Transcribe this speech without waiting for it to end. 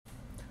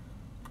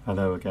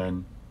Hello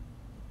again.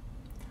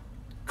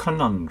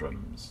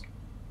 Conundrums.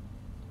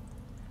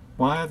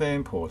 Why are they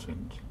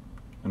important,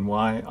 and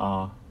why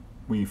are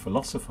we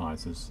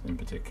philosophizers in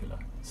particular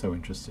so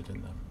interested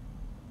in them?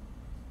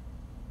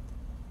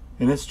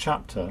 In this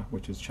chapter,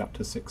 which is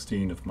chapter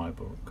 16 of my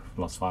book,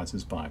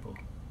 Philosophizer's Bible,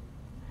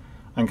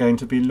 I'm going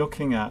to be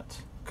looking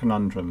at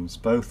conundrums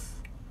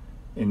both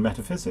in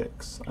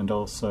metaphysics and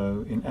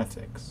also in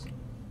ethics.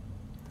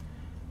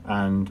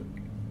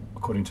 And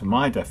according to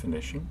my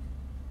definition,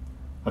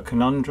 a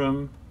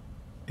conundrum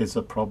is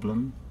a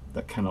problem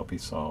that cannot be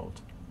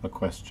solved, a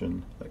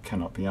question that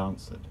cannot be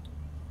answered.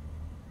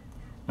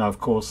 Now, of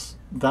course,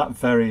 that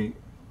very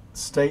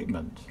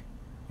statement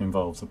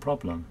involves a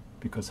problem,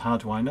 because how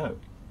do I know?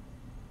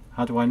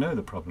 How do I know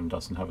the problem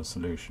doesn't have a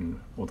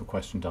solution or the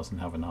question doesn't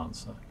have an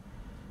answer?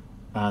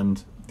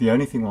 And the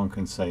only thing one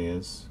can say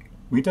is,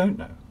 we don't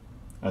know.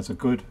 As a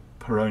good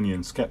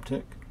Pyrrhonian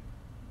skeptic,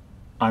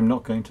 I'm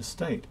not going to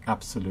state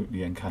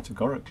absolutely and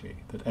categorically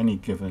that any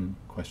given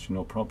question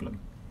or problem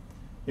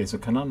is a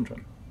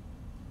conundrum.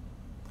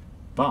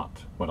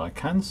 But what I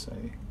can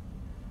say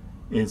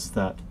is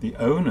that the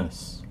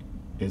onus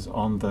is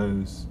on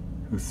those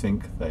who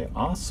think they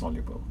are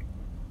soluble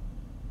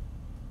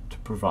to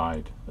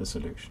provide a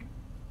solution.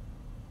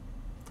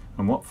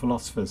 And what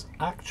philosophers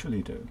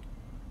actually do,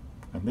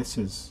 and this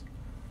is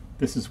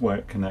where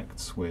it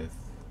connects with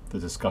the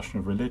discussion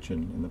of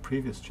religion in the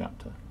previous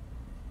chapter,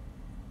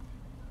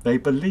 they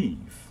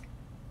believe,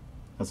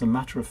 as a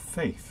matter of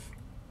faith,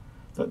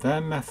 that their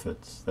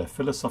methods, their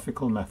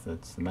philosophical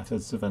methods, the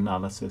methods of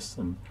analysis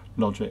and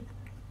logic,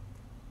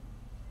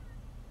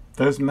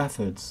 those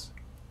methods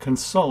can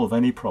solve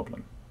any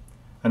problem.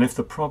 And if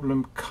the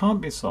problem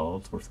can't be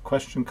solved, or if the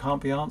question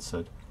can't be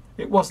answered,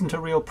 it wasn't a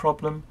real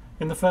problem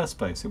in the first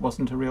place. It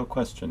wasn't a real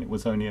question. It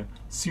was only a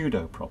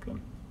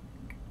pseudo-problem.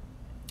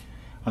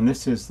 And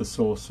this is the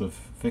source of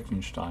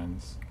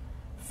Wittgenstein's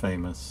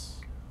famous,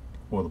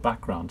 or the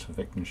background to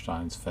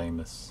Wittgenstein's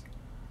famous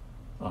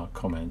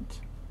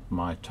comment,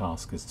 "My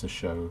task is to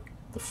show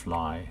the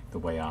fly the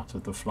way out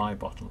of the fly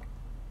bottle."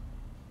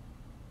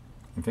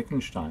 In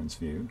Wittgenstein's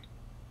view,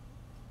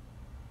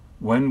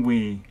 when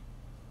we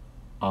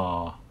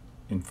are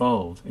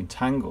involved,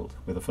 entangled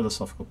with a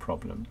philosophical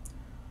problem,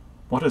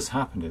 what has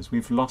happened is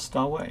we've lost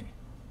our way.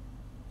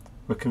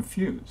 We're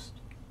confused.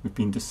 We've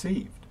been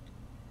deceived.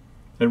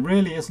 There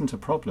really isn't a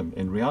problem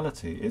in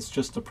reality. It's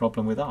just a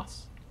problem with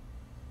us.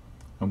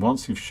 And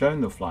once you've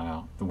shown the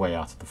way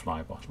out of the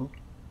fly bottle,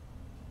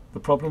 the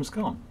problem's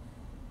gone.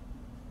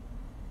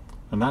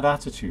 And that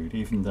attitude,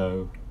 even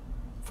though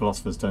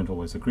philosophers don't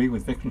always agree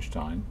with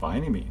Wittgenstein by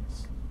any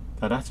means,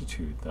 that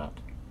attitude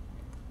that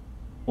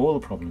all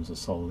the problems are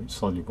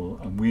soluble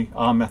and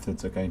our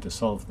methods are going to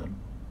solve them,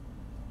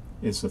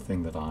 is the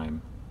thing that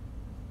I'm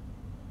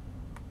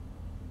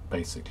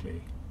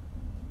basically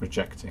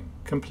rejecting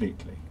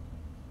completely.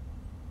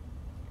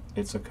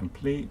 It's a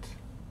complete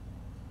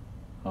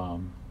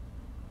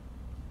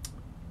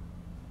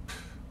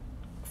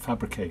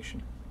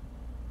fabrication.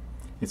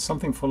 It's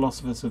something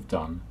philosophers have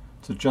done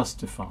to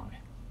justify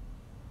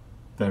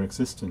their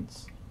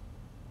existence.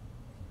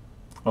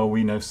 Oh,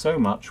 we know so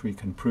much, we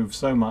can prove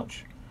so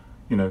much,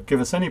 give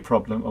us any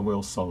problem and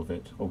we'll solve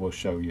it, or we'll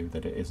show you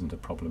that it isn't a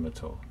problem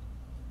at all.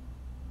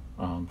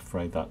 I'm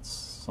afraid that's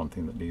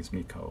something that leaves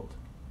me cold.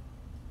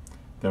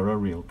 There are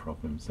real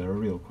problems, there are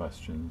real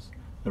questions,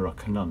 there are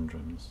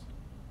conundrums.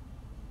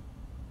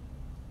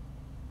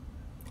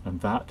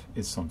 And that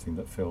is something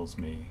that fills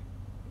me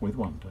with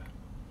wonder.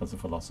 As a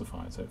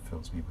philosophizer, it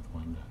fills me with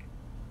wonder.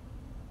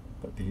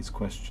 But these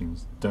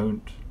questions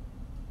don't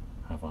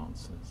have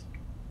answers.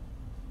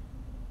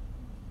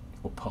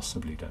 Or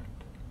possibly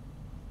don't.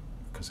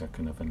 Because I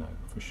can never know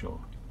for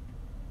sure.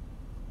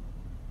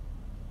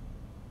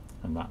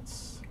 And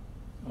that's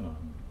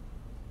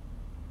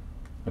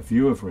a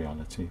view of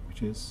reality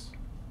which is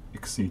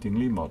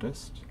exceedingly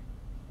modest.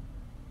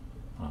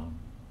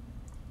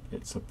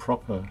 It's a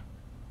proper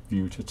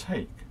view to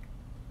take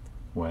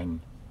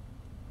when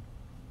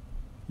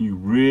you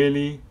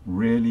really,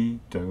 really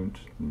don't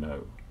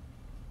know.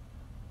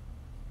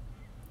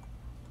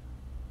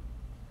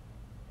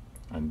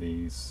 And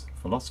these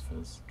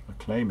philosophers are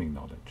claiming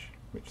knowledge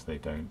which they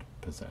don't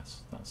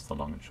possess. That's the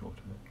long and short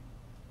of it.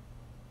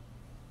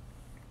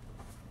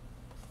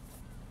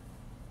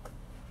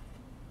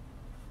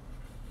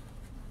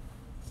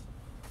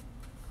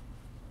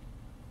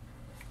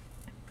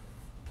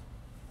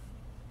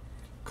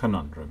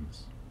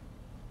 Conundrums.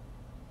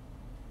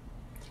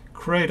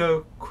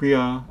 Credo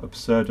quia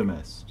absurdum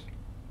est.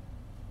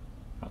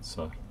 That's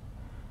a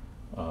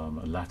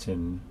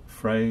Latin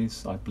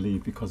phrase, I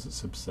believe, because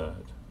it's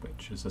absurd,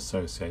 which is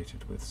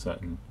associated with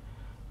certain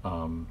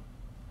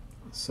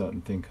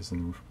thinkers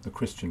in the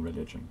Christian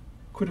religion.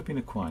 Could have been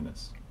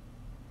Aquinas.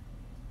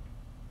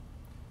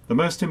 The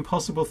most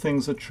impossible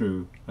things are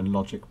true, and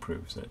logic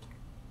proves it.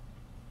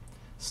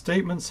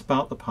 Statements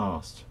about the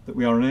past that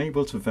we are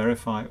unable to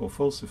verify or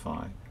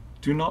falsify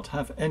do not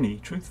have any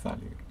truth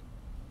value.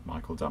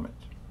 Michael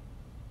Dummett.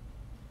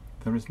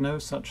 There is no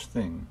such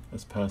thing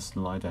as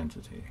personal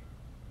identity.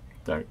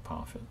 Derek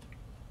Parfit.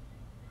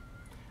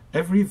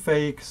 Every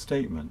vague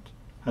statement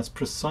has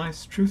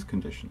precise truth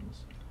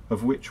conditions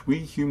of which we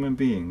human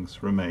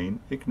beings remain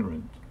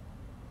ignorant.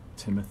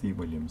 Timothy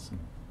Williamson.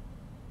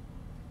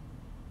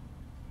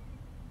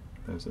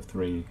 Those are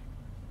three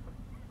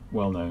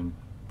well-known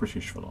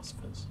British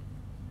philosophers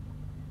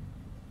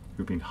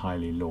who've been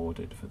highly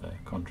lauded for their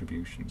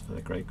contributions, for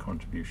their great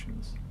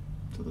contributions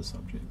to the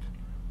subject.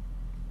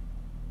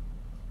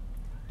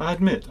 I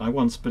admit I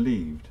once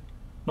believed,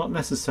 not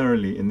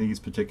necessarily in these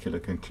particular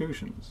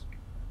conclusions,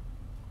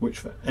 which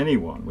for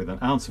anyone with an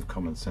ounce of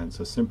common sense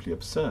are simply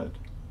absurd,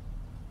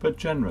 but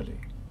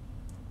generally,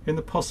 in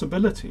the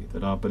possibility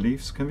that our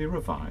beliefs can be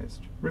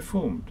revised,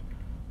 reformed,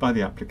 by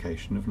the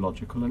application of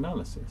logical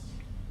analysis.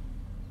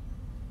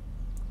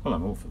 Well,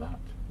 I'm all for that.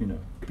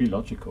 Be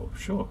logical,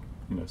 sure.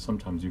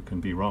 Sometimes you can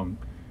be wrong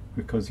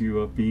because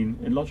you are being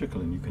illogical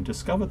and you can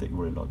discover that you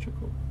were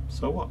illogical.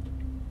 So what?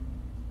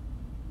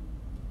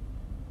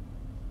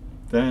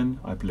 Then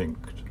I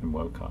blinked and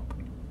woke up.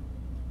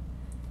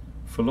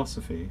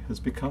 Philosophy has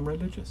become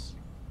religious.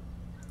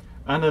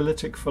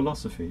 Analytic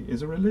philosophy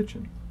is a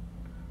religion.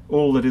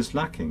 All that is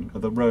lacking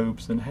are the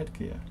robes and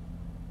headgear.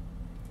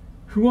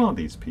 Who are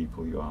these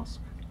people, you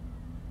ask?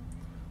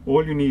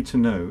 All you need to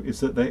know is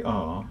that they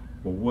are,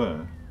 or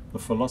were, the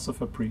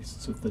philosopher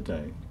priests of the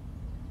day,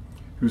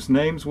 whose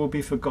names will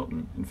be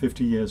forgotten in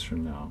 50 years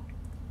from now,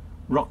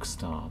 rock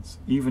stars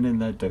even in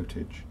their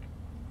dotage,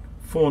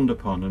 fawned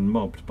upon and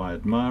mobbed by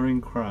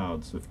admiring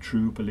crowds of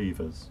true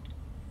believers,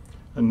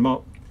 and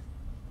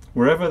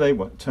wherever they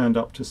turned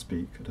up to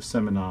speak at a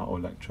seminar or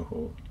lecture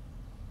hall.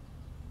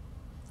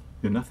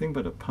 You're nothing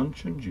but a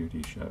Punch and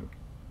Judy show.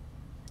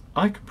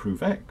 I can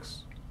prove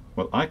X.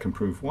 Well, I can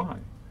prove Y.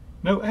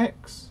 No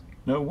X,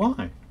 no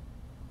Y.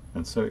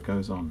 And so it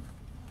goes on.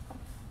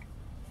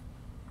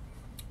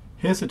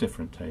 Here's a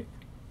different take.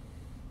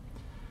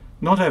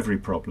 Not every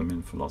problem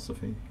in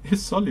philosophy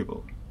is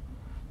soluble.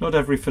 Not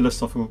every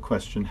philosophical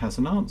question has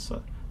an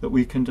answer that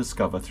we can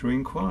discover through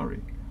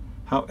inquiry,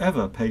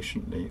 however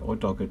patiently or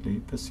doggedly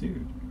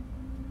pursued.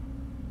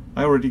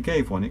 I already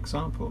gave one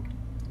example.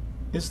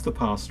 Is the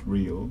past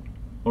real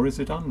or is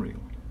it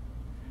unreal?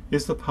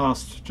 Is the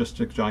past just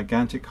a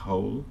gigantic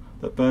hole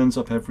that burns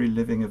up every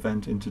living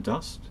event into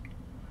dust?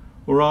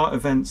 Or are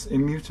events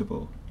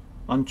immutable,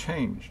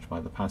 unchanged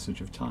by the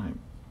passage of time?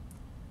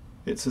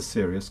 It's a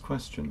serious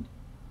question,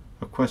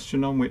 a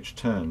question on which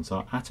turns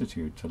our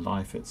attitude to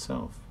life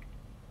itself.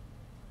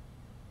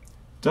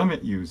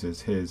 Dummett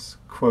uses his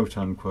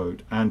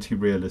quote-unquote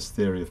anti-realist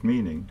theory of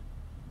meaning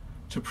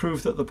to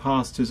prove that the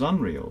past is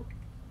unreal,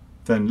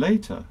 then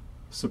later,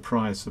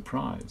 surprise,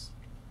 surprise,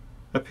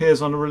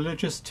 appears on a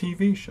religious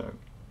TV show,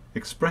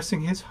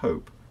 expressing his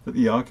hope that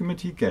the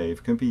argument he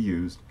gave can be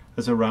used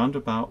as a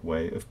roundabout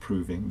way of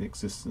proving the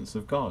existence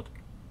of God.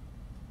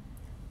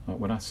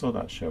 When I saw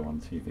that show on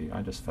TV,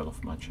 I just fell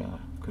off my chair.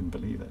 Couldn't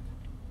believe it.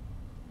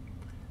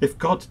 If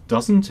God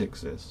doesn't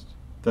exist,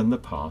 then the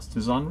past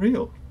is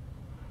unreal.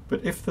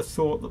 But if the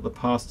thought that the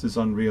past is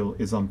unreal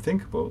is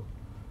unthinkable,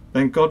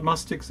 then God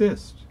must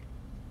exist.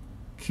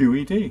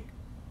 QED.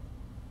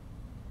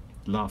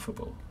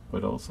 Laughable,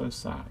 but also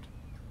sad.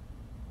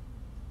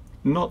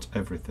 Not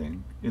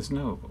everything is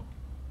knowable.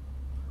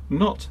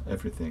 Not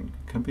everything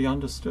can be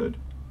understood.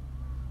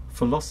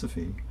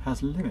 Philosophy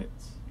has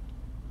limits.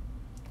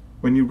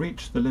 When you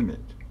reach the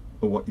limit,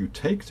 or what you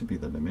take to be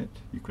the limit,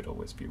 you could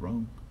always be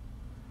wrong.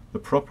 The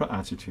proper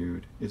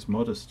attitude is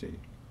modesty.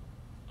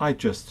 I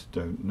just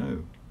don't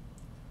know.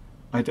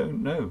 I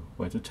don't know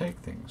where to take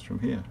things from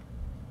here.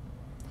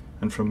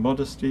 And from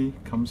modesty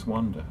comes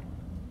wonder.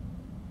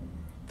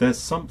 There's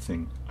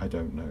something I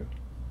don't know.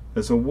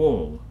 There's a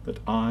wall that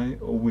I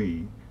or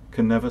we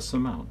can never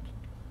surmount,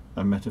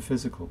 a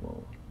metaphysical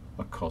wall,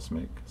 a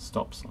cosmic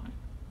stop sign.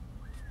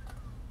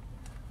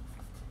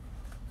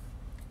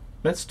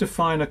 Let's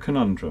define a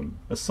conundrum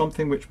as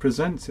something which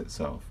presents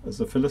itself as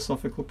a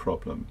philosophical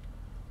problem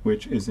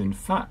which is in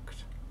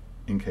fact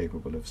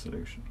incapable of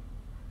solution.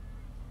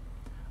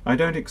 I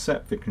don't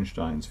accept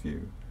Wittgenstein's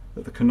view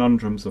that the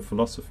conundrums of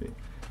philosophy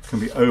can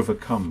be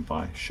overcome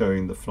by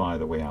showing the fly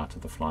the way out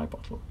of the fly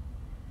bottle.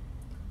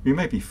 We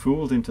may be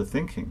fooled into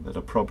thinking that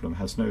a problem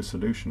has no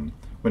solution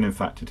when in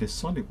fact it is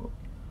soluble,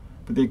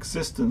 but the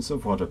existence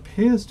of what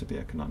appears to be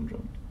a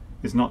conundrum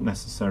is not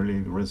necessarily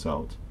the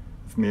result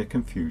of mere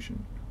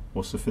confusion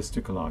or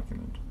sophistical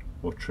argument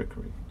or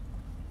trickery.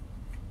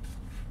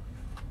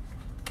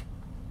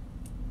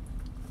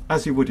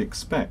 As you would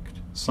expect,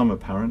 some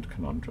apparent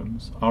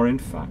conundrums are in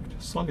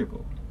fact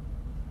soluble.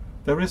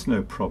 There is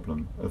no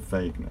problem of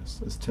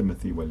vagueness, as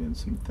Timothy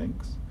Williamson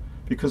thinks,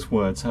 because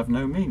words have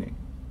no meaning.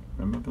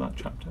 Remember that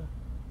chapter?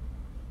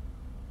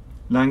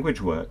 Language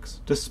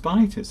works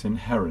despite its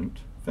inherent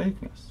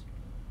vagueness.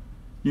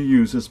 You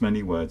use as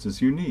many words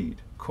as you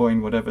need,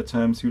 coin whatever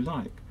terms you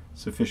like,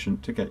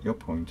 sufficient to get your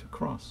point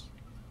across.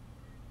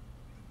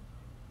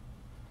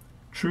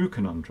 True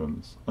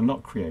conundrums are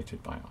not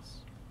created by us.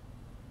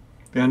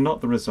 They are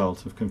not the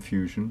result of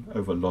confusion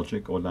over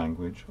logic or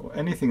language or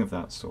anything of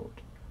that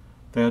sort.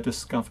 They are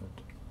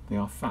discovered. They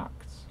are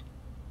facts.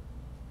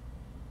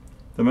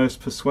 The most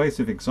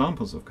persuasive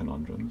examples of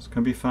conundrums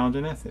can be found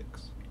in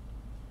ethics.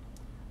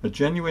 A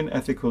genuine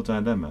ethical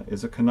dilemma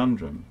is a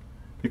conundrum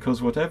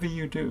because whatever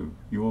you do,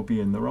 you will be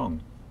in the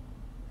wrong.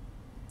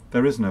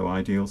 There is no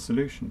ideal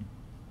solution.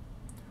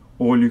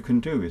 All you can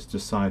do is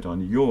decide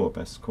on your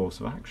best course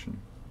of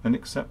action and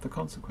accept the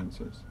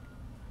consequences,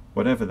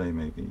 whatever they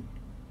may be.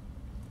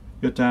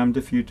 You're damned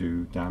if you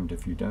do, damned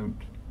if you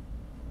don't.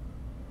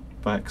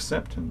 By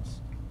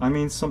acceptance, I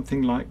mean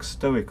something like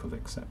stoical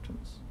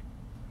acceptance.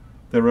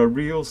 There are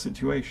real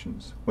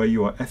situations where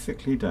you are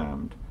ethically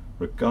damned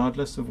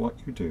regardless of what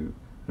you do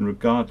and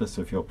regardless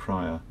of your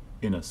prior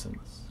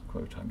innocence,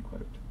 quote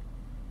unquote.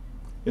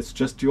 It's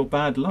just your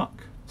bad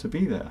luck to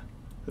be there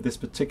at this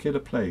particular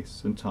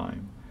place and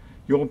time.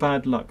 Your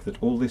bad luck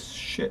that all this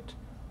shit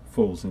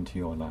falls into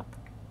your lap.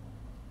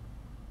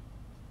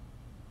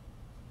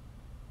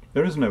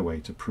 There is no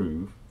way to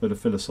prove that a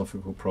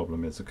philosophical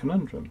problem is a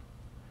conundrum.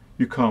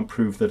 You can't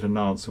prove that an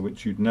answer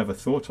which you'd never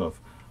thought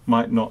of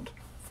might not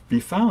be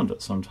found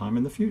at some time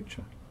in the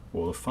future,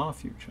 or the far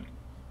future.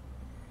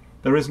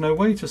 There is no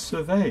way to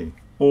survey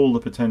all the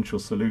potential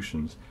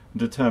solutions and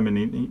determine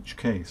in each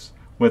case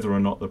whether or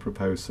not the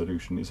proposed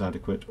solution is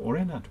adequate or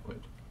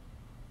inadequate.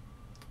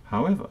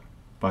 However,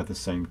 by the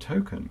same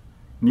token,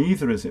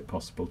 neither is it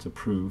possible to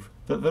prove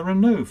that there are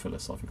no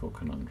philosophical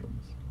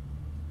conundrums.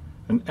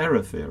 An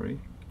error theory,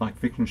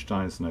 like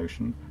Wittgenstein's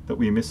notion that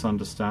we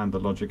misunderstand the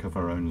logic of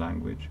our own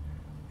language,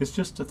 is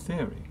just a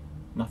theory,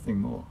 nothing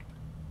more.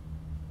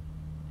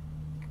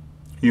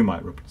 You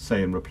might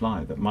say in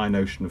reply that my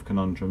notion of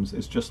conundrums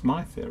is just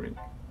my theory.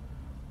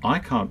 I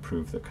can't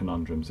prove that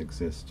conundrums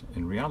exist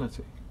in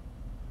reality.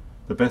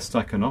 The best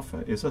I can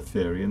offer is a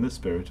theory in the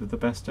spirit of the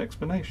best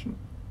explanation.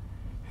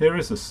 Here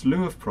is a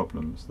slew of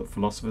problems that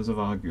philosophers have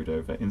argued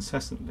over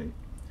incessantly.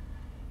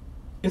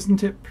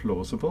 Isn't it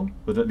plausible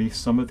that at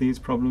least some of these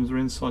problems are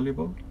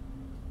insoluble?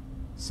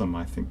 Some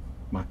might think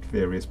my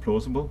theory is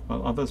plausible,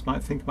 while others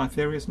might think my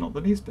theory is not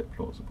the least bit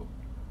plausible.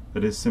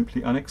 It is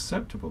simply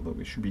unacceptable that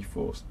we should be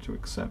forced to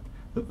accept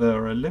that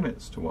there are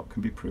limits to what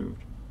can be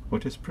proved or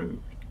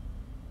disproved.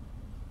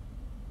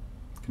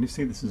 Can you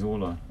see this is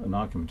all an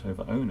argument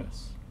over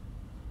onus?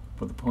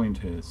 But the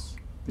point is,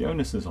 the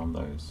onus is on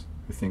those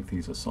who think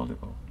these are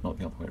soluble, not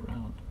the other way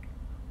around.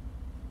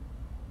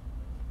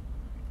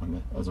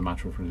 And as a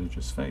matter of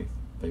religious faith,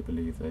 they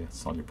believe they're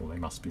soluble, they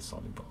must be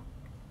soluble.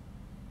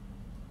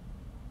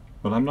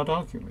 Well, I'm not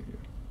arguing with you.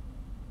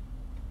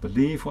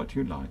 Believe what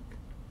you like,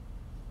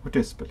 or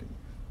disbelieve.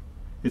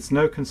 It's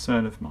no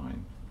concern of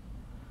mine.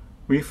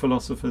 We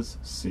philosophers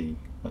see,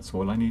 that's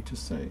all I need to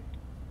say.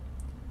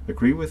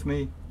 Agree with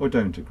me or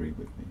don't agree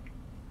with me.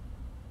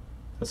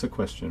 That's a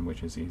question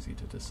which is easy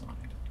to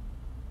decide.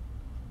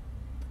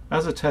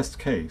 As a test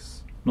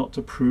case, not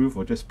to prove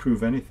or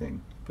disprove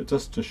anything, but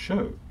just to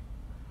show,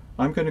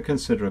 I'm going to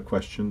consider a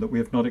question that we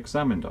have not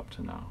examined up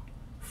to now: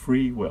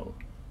 free will.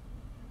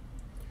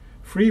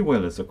 Free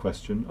will is a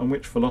question on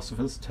which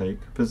philosophers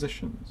take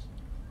positions.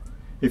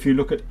 If you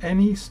look at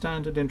any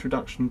standard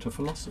introduction to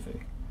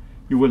philosophy,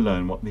 you will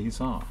learn what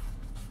these are.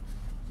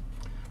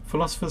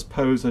 Philosophers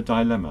pose a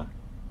dilemma,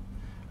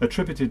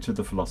 attributed to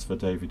the philosopher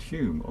David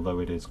Hume, although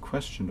it is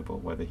questionable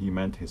whether he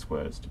meant his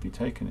words to be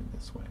taken in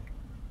this way.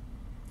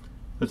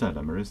 The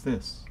dilemma is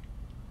this: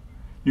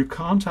 you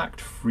can't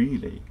act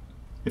freely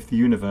if the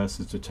universe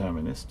is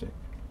deterministic,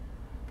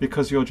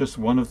 because you're just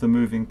one of the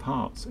moving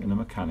parts in a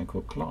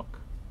mechanical clock.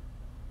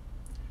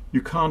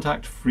 You can't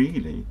act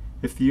freely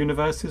if the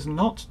universe is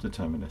not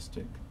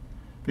deterministic,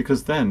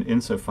 because then,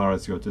 insofar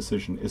as your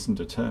decision isn't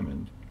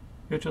determined,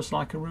 you're just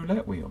like a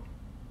roulette wheel.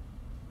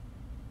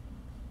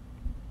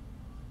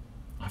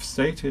 I've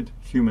stated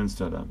Hume's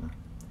dilemma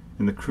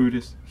in the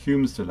crudest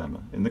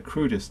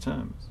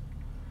terms,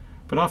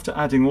 but after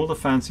adding all the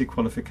fancy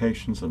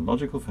qualifications and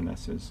logical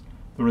finesses,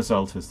 the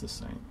result is the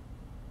same.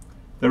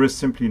 There is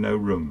simply no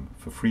room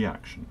for free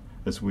action,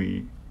 as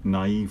we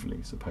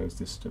naively suppose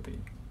this to be.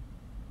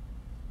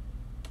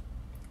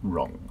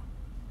 Wrong.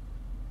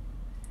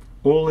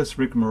 All this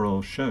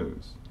rigmarole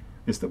shows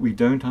is that we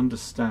don't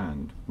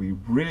understand, we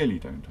really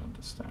don't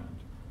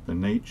understand, the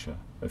nature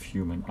of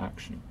human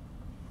action.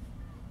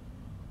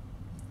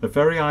 The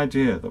very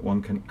idea that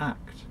one can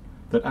act,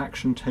 that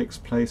action takes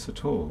place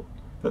at all,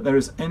 that there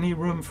is any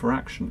room for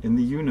action in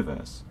the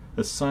universe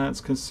as science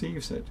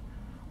conceives it,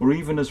 or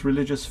even as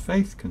religious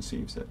faith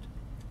conceives it,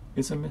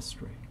 is a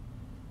mystery.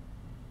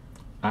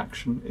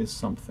 Action is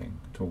something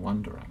to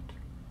wonder at.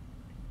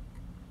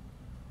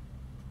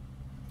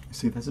 You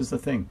see, this is the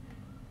thing.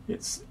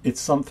 It's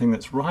something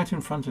that's right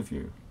in front of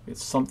you.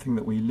 It's something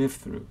that we live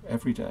through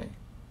every day.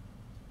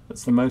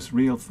 That's the most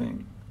real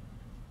thing.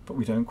 But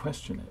we don't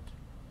question it.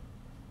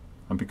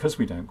 And because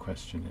we don't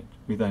question it,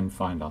 we then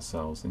find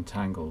ourselves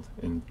entangled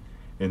in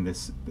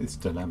this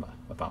dilemma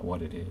about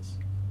what it is.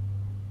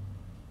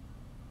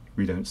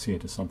 We don't see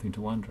it as something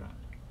to wonder at.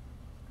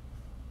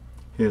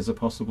 Here's a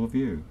possible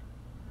view.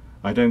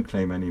 I don't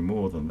claim any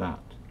more than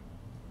that.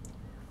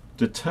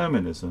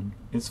 Determinism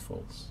is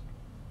false,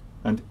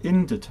 and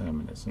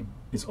indeterminism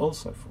is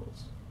also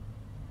false.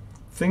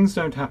 Things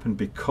don't happen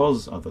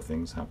because other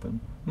things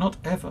happen, not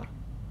ever.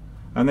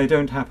 And they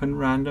don't happen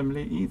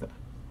randomly either.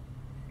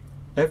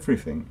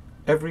 Everything,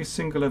 every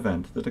single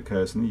event that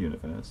occurs in the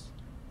universe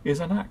is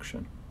an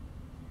action.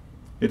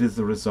 It is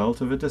the result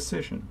of a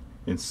decision,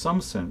 in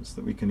some sense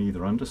that we can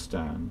either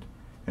understand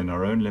in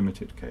our own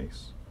limited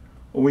case,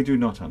 or we do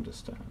not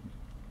understand.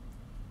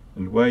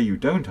 And where you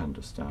don't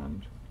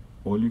understand,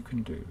 all you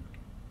can do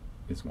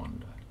is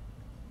wonder.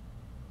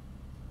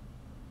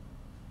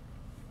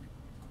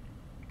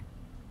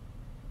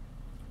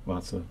 Well,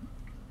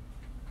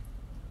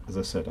 as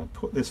I said, I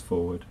put this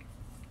forward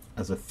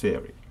as a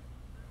theory.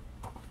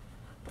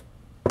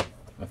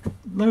 I've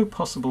no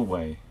possible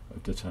way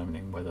of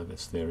determining whether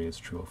this theory is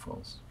true or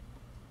false.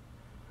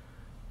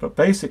 But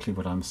basically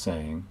what I'm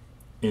saying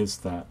is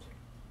that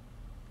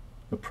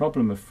the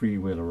problem of free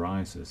will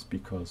arises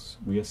because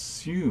we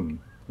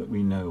assume that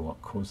we know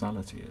what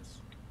causality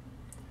is.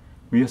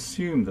 We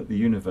assume that the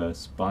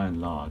universe, by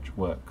and large,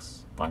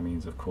 works by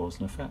means of cause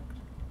and effect.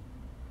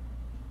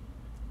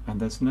 And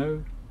there's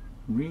no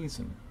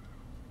reason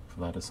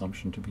for that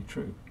assumption to be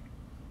true.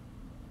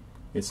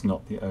 It's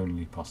not the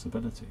only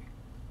possibility.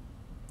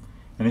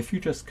 And if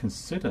you just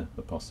consider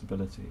the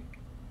possibility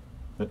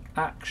that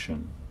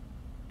action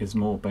is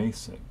more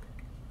basic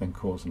than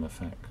cause and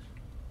effect,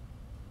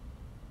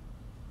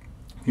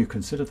 you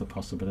consider the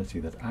possibility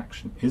that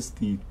action is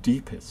the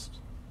deepest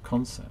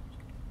concept,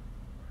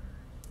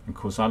 and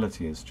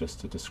causality is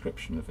just a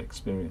description of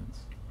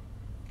experience,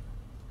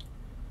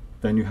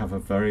 then you have a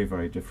very,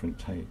 very different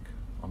take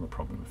on the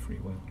problem of free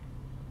will.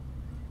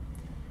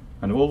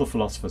 And of all the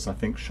philosophers, I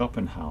think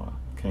Schopenhauer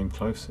came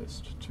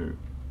closest to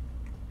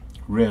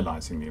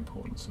realizing the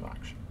importance of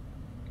action.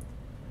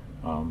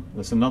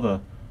 There's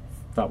another,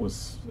 that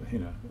was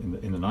in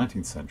the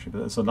 19th century, but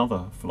there's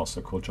another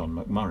philosopher called John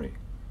McMurray,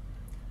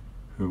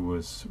 who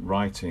was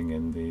writing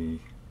in the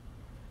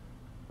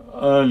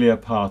earlier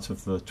part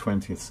of the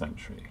 20th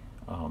century,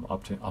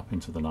 up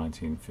into the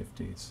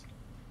 1950s.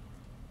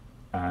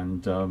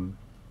 And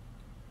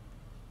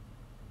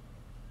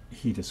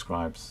he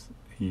describes,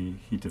 he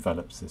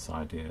develops this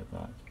idea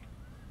that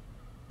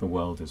the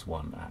world is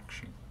one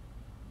action.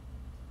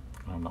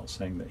 I'm not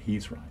saying that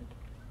he's right.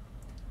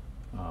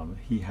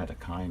 He had a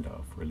kind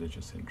of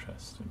religious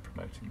interest in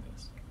promoting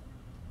this.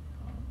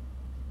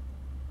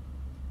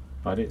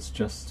 But it's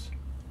just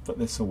that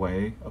there's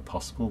a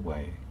possible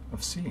way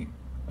of seeing,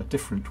 a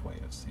different way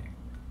of seeing.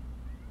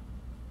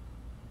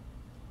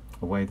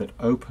 A way that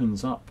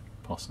opens up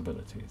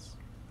possibilities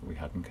that we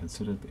hadn't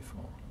considered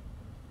before.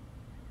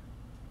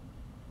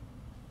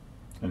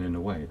 And in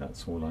a way,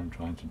 that's all I'm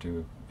trying to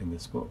do in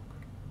this book.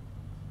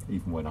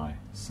 Even when I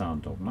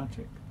sound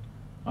dogmatic,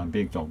 I'm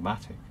being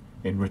dogmatic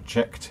in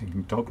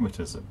rejecting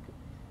dogmatism,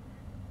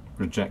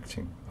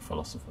 rejecting the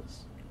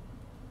philosophers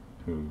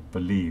who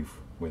believe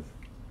with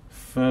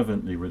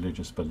fervently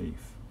religious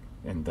belief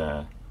in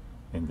the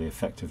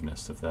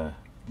effectiveness of their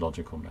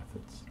logical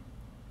methods,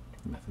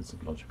 the methods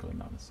of logical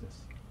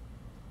analysis.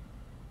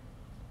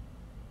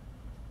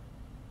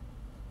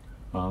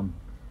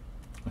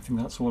 I think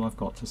that's all I've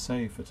got to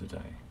say for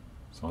today,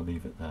 so I'll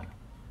leave it there.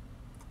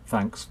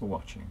 Thanks for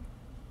watching.